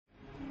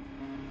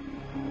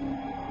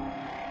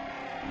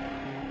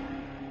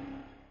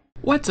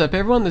What's up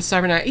everyone, this is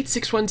CyberKnight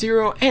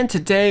 8610 and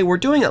today we're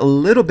doing a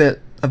little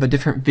bit of a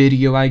different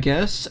video, I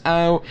guess.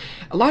 A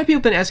lot of people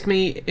have been asking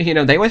me,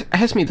 they always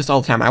ask me this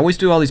all the time. I always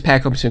do all these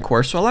pack openings, of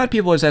course, so a lot of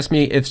people always ask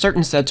me if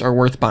certain sets are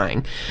worth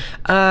buying.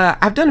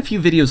 I've done a few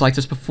videos like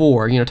this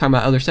before, talking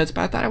about other sets,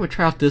 but I thought I would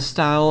try out this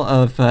style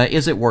of,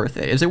 is it worth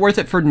it? Is it worth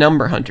it for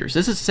number hunters?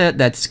 This is a set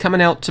that's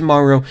coming out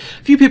tomorrow.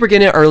 A few people are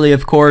getting it early,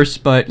 of course,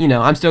 but,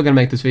 I'm still going to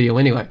make this video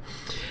anyway.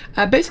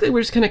 Basically,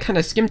 we're just going to kind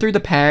of skim through the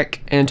pack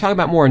and talk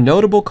about more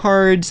notable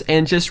cards,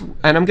 and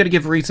I'm going to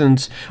give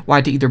reasons why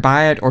to either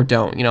buy it or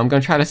don't. I'm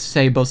going to try to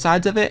say both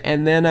sides of it,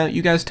 and then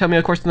you guys tell me,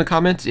 of course, in the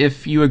comments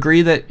if you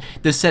agree that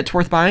this set's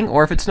worth buying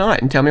or if it's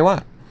not, and tell me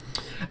why.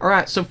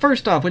 Alright, so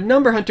first off, with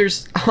number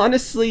hunters,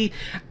 honestly,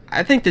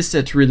 I think this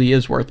set really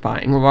is worth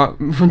buying.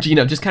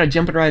 Just kind of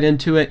jumping right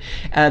into it.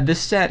 This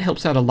set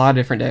helps out a lot of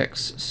different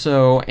decks,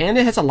 and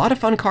it has a lot of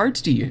fun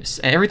cards to use.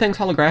 Everything's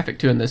holographic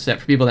too in this set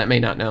for people that may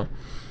not know.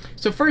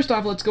 So first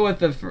off, let's go with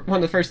one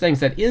of the first things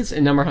that is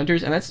in number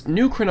hunters, and that's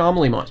new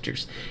Chronomaly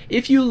monsters.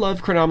 If you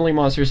love Chronomaly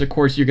monsters, of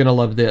course, you're going to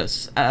love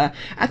this. I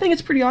think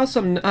it's pretty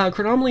awesome.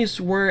 Chronomalys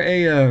were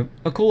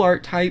a cool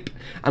art type.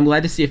 I'm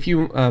glad to see a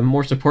few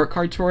more support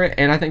cards for it,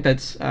 and I think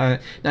that's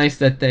nice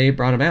that they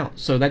brought them out.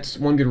 So that's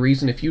one good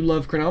reason. If you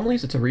love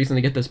Chronomalys, it's a reason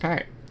to get this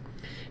pack.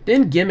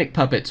 Then gimmick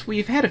puppets.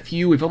 We've had a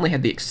few. We've only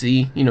had the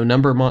XC,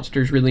 number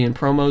monsters really in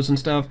promos and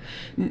stuff.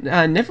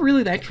 Never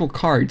really the actual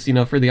cards,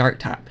 for the art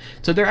type.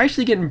 So they're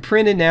actually getting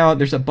printed now.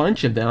 There's a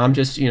bunch of them. I'm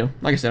just,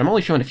 like I said, I'm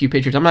only showing a few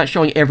pictures. I'm not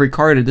showing every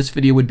card. This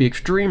video would be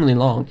extremely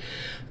long.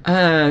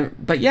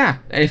 But yeah,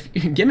 if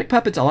gimmick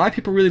puppets, a lot of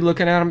people really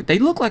looking at them. They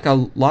look like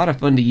a lot of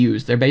fun to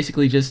use. They're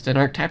basically just an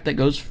art type that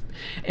goes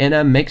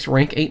and makes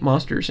rank 8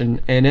 monsters,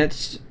 and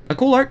it's a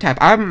cool art type.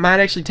 I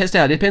might actually test it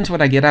out. It depends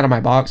what I get out of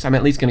my box. I'm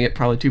at least gonna get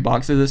probably 2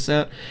 boxes of this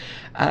set.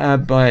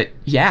 But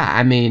yeah,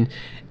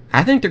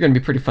 I think they're gonna be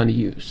pretty fun to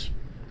use.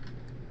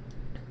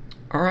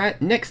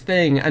 Alright, next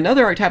thing,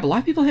 another archetype a lot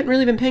of people haven't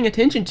really been paying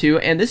attention to,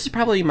 and this is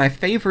probably my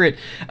favorite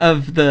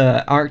of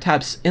the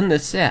archetypes in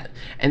this set,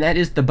 and that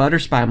is the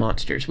Butterspy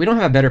monsters. We don't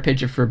have a better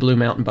picture for Blue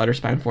Mountain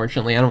Butterspy,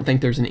 unfortunately. I don't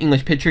think there's an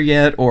English picture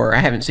yet, or I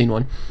haven't seen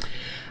one.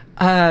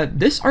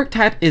 This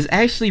archetype is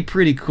actually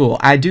pretty cool.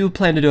 I do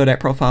plan to do a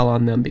deck profile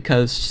on them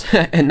because,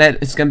 and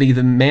that is going to be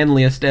the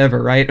manliest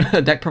ever, right?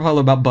 A deck profile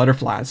about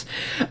butterflies.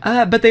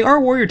 But they are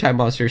warrior type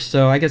monsters,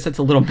 so I guess that's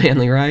a little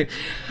manly, right?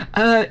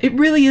 It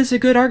really is a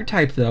good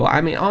archetype, though.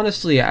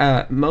 Honestly,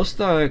 most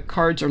of the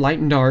cards are light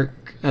and dark,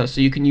 so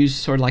you can use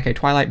sort of like a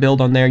Twilight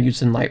build on there,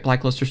 using like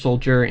Blackluster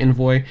Soldier,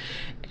 Envoy.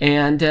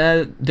 And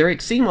their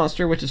XC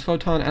monster, which is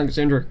Photon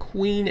Alexandra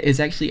Queen, is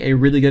actually a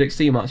really good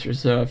XC monster.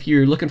 So if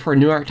you're looking for a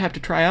new archetype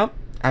to try out,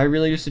 I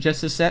really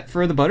suggest this set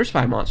for the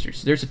Butterspy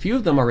monsters. There's a few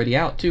of them already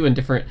out too in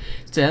different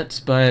sets,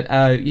 but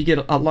you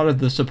get a lot of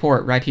the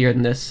support right here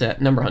in this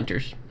set, Number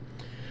Hunters.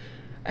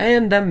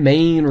 And the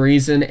main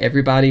reason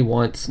everybody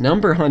wants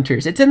Number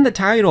Hunters, it's in the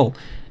title,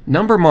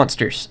 Number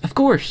Monsters, of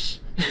course.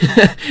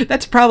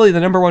 That's probably the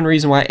 #1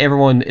 reason why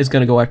everyone is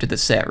going to go after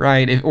this set,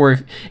 right? If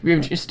you're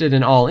interested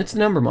in all, it's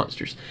number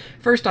monsters.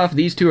 First off,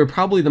 these two are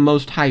probably the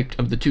most hyped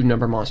of the 2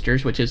 number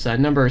monsters, which is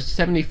number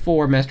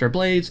 74 Master of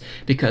Blades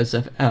because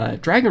of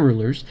Dragon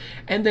Rulers,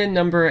 and then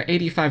number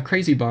 85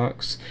 Crazy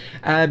Box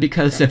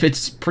because of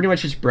its pretty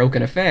much its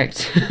broken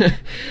effect.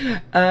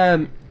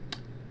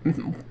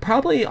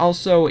 Probably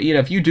also,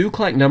 if you do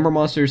collect number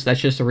monsters, that's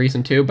just a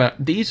reason too, but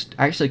these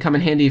actually come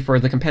in handy for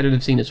the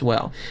competitive scene as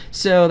well.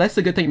 So that's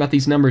the good thing about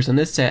these numbers in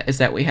this set, is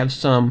that we have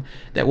some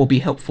that will be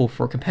helpful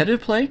for competitive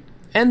play,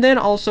 and then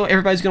also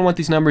everybody's going to want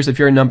these numbers if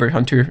you're a number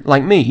hunter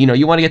like me.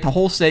 You want to get the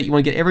whole set, you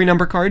want to get every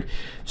number card,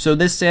 so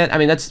this set,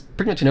 that's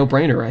pretty much a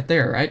no-brainer right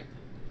there, right?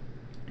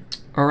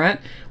 Alright,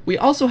 we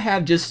also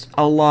have just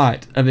a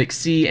lot of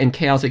XC and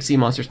Chaos XC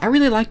monsters. I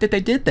really like that they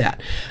did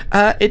that.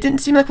 It didn't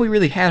seem like we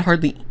really had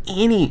hardly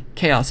any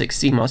Chaos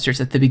XC monsters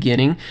at the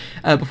beginning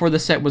before the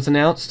set was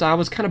announced, so I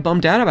was kind of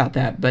bummed out about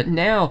that. But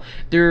now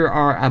there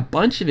are a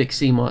bunch of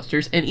XC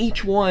monsters, and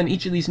each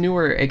of these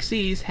newer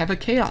XCs have a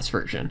Chaos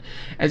version.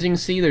 As you can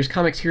see, there's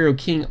Comics Hero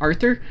King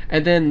Arthur,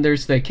 and then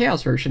there's the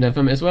Chaos version of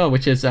him as well,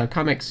 which is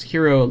Comics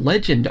Hero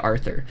Legend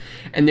Arthur.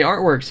 And the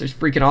artworks is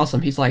freaking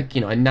awesome. He's like,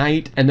 a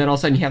knight, and then all of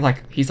a sudden you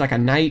have he's like a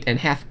knight and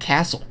half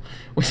castle,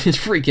 which is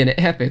freaking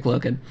epic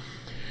looking.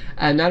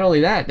 Not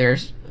only that,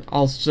 there's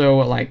also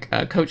like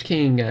Coach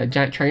King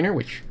Giant Trainer,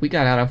 which we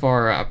got out of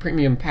our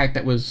premium pack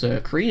that was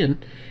Korean,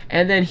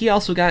 and then he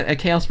also got a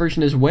Chaos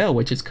version as well,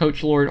 which is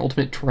Coach Lord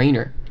Ultimate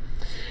Trainer.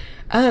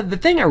 The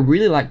thing I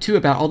really like too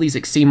about all these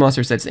XC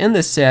monsters that's in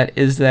this set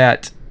is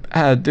that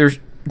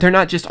they're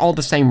not just all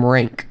the same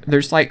rank.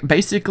 There's like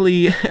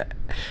basically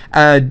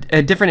a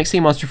different XC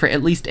monster for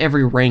at least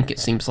every rank, it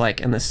seems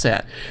like, in this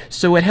set.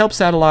 So it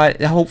helps out a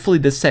lot. Hopefully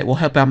this set will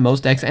help out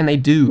most decks, and they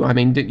do.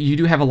 You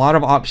do have a lot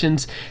of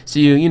options. So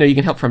you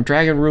can help from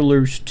Dragon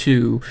Rulers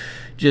to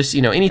just,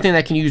 anything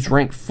that can use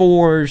rank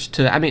 4s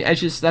to,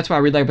 that's why I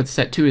really like about the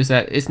set too, is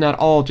that it's not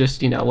all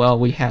just, well,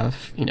 we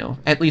have,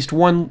 at least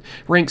one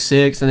rank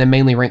 6 and then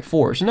mainly rank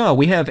 4s. No,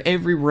 we have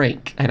every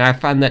rank, and I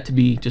find that to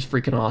be just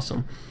freaking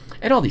awesome.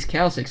 And all these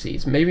Chaos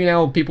XCs. Maybe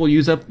now people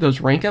use up those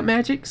rank up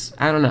magics?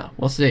 I don't know.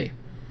 We'll see.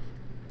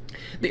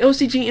 The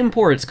OCG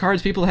imports,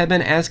 cards people have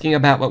been asking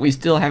about but we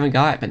still haven't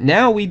got, but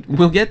now we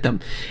will get them.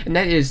 And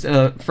that is,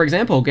 for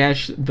example,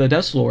 Gash the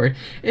Dust Lord.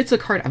 It's a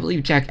card I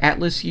believe Jack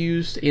Atlas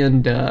used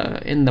in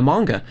the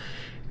manga.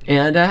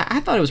 And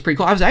I thought it was pretty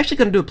cool. I was actually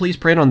going to do a please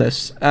print on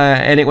this,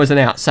 and it wasn't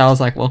out. So I was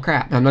like, well,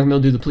 crap, I'm not going to be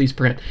able to do the please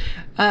print.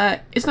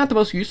 It's not the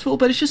most useful,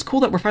 but it's just cool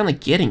that we're finally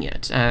getting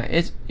it.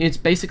 It's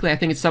basically, I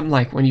think it's something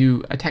like when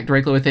you attack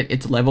directly with it,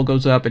 its level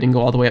goes up and it can go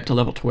all the way up to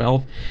level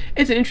 12.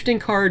 It's an interesting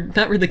card,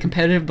 not really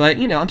competitive, but,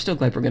 you know, I'm still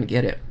glad we're going to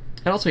get it.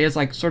 And also, he has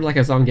like sort of like a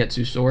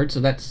Zangetsu sword,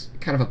 so that's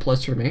kind of a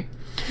plus for me.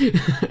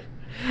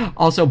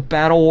 Also,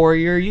 Battle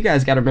Warrior, you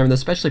guys gotta remember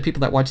this, especially people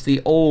that watch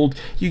the old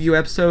Yu-Gi-Oh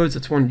episodes.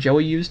 It's one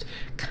Joey used.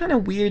 Kind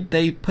of weird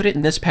they put it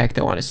in this pack,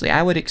 though, honestly.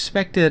 I would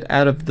expect it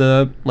out of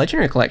the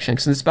Legendary Collection,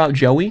 since it's about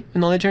Joey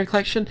in the Legendary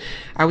Collection.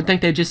 I would think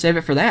they'd just save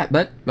it for that,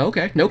 but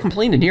okay, no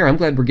complaining here. I'm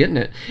glad we're getting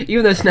it.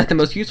 Even though it's not the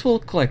most useful,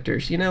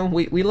 collectors, you know,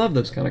 we love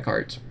those kind of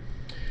cards.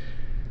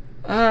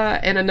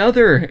 And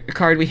another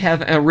card we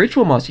have, a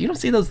Ritual Monster. You don't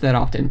see those that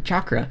often,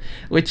 Chakra,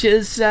 which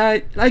is,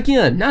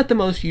 again, not the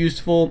most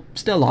useful,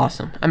 still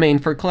awesome. I mean,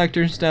 for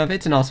collectors and stuff,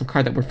 it's an awesome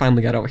card that we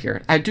finally got over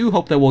here. I do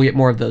hope that we'll get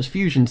more of those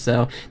fusions,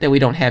 though, that we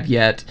don't have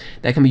yet,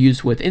 that can be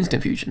used with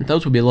Instant Fusion.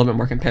 Those will be a little bit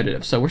more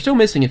competitive, so we're still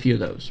missing a few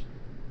of those.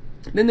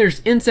 Then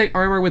there's Insect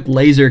Armor with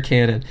Laser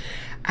Cannon.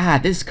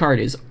 This card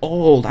is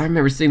old. I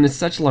remember seeing this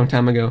such a long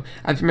time ago.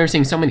 I remember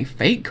seeing so many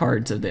fake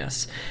cards of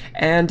this.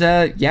 And,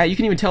 yeah, you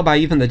can even tell by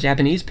even the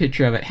Japanese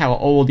picture of it how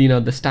old, you know,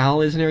 the style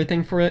is and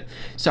everything for it.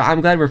 So I'm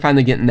glad we're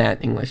finally getting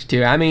that English,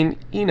 too. I mean,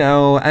 you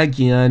know,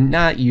 again,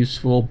 not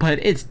useful, but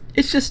it's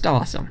just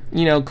awesome.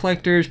 You know,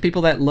 collectors,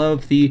 people that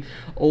love the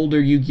older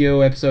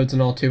Yu-Gi-Oh episodes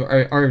and all, too,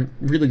 are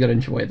really going to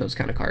enjoy those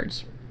kind of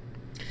cards.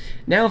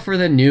 Now for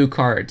the new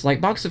cards, like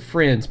Box of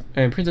Friends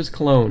and Princess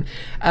Cologne.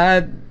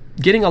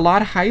 Getting a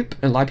lot of hype.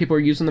 A lot of people are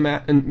using them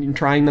out and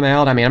trying them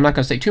out. I mean, I'm not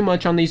going to say too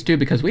much on these two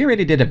because we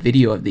already did a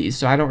video of these,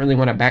 so I don't really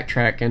want to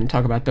backtrack and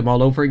talk about them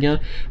all over again.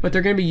 But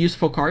they're going to be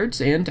useful cards,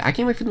 and I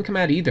can't wait for them to come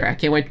out either. I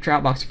can't wait to try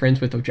out Box of Friends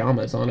with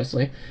Ojamas,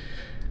 honestly.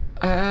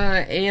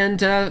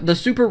 The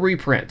super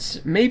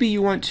reprints. Maybe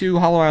you want to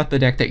hollow out the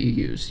deck that you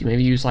use. You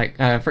maybe use, like,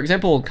 for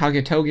example,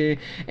 Kagetoge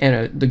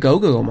and the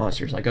Go-Go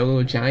monsters, like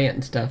Go-Go Giant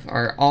and stuff,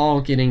 are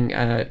all getting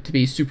to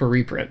be super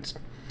reprints.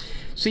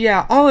 So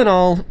yeah, all in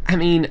all, I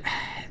mean,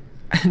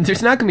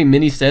 there's not going to be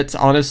many sets,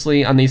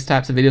 honestly, on these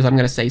types of videos. I'm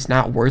going to say it's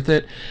not worth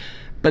it.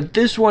 But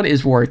this one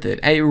is worth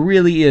it. It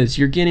really is.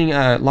 You're getting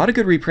a lot of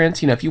good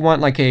reprints. You know, if you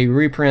want like a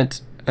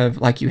reprint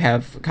of, like you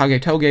have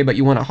Kagetoge, but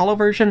you want a hollow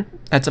version,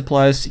 that's a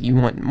plus. You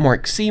want more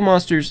XC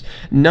monsters,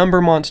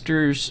 number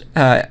monsters,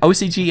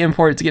 OCG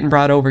imports getting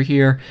brought over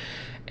here,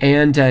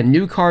 and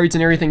new cards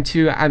and everything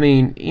too. I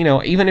mean, you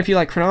know, even if you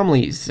like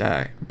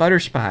Chronomalies,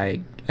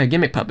 Butterspy,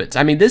 Gimmick Puppets.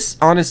 I mean, this,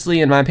 honestly,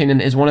 in my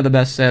opinion, is one of the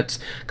best sets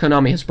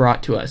Konami has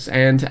brought to us,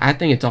 and I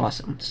think it's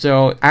awesome.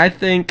 So, I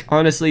think,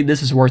 honestly,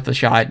 this is worth a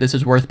shot. This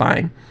is worth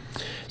buying.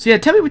 So, yeah,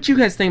 tell me what you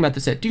guys think about the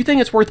set. Do you think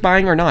it's worth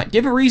buying or not?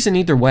 Give a reason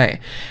either way.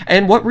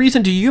 And what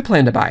reason do you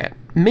plan to buy it?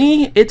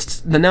 Me,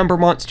 it's the number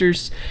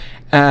monsters.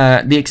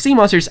 The XC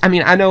monsters, I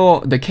mean, I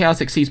know the Chaos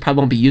XCs probably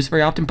won't be used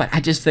very often, but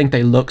I just think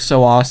they look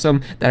so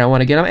awesome that I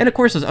want to get them. And of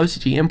course, those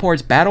OCG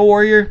imports, Battle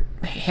Warrior,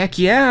 heck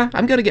yeah,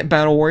 I'm going to get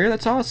Battle Warrior,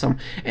 that's awesome.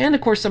 And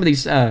of course, some of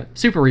these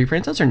super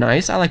reprints, those are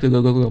nice. I like the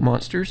Go-Go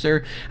monsters.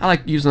 I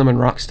like using them in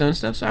Rockstone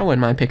stuff, so I wouldn't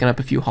mind picking up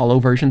a few hollow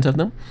versions of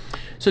them.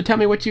 So tell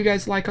me what you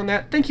guys like on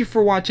that. Thank you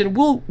for watching.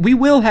 We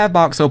will have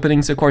box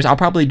openings, of course. I'll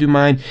probably do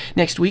mine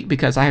next week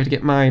because I have to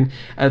get mine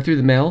through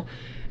the mail.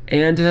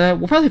 And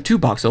we'll probably have 2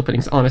 box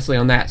openings, honestly,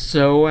 on that.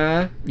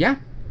 So, yeah.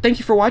 Thank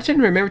you for watching.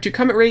 Remember to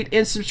comment, rate,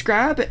 and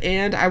subscribe.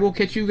 And I will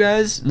catch you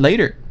guys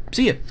later.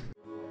 See ya.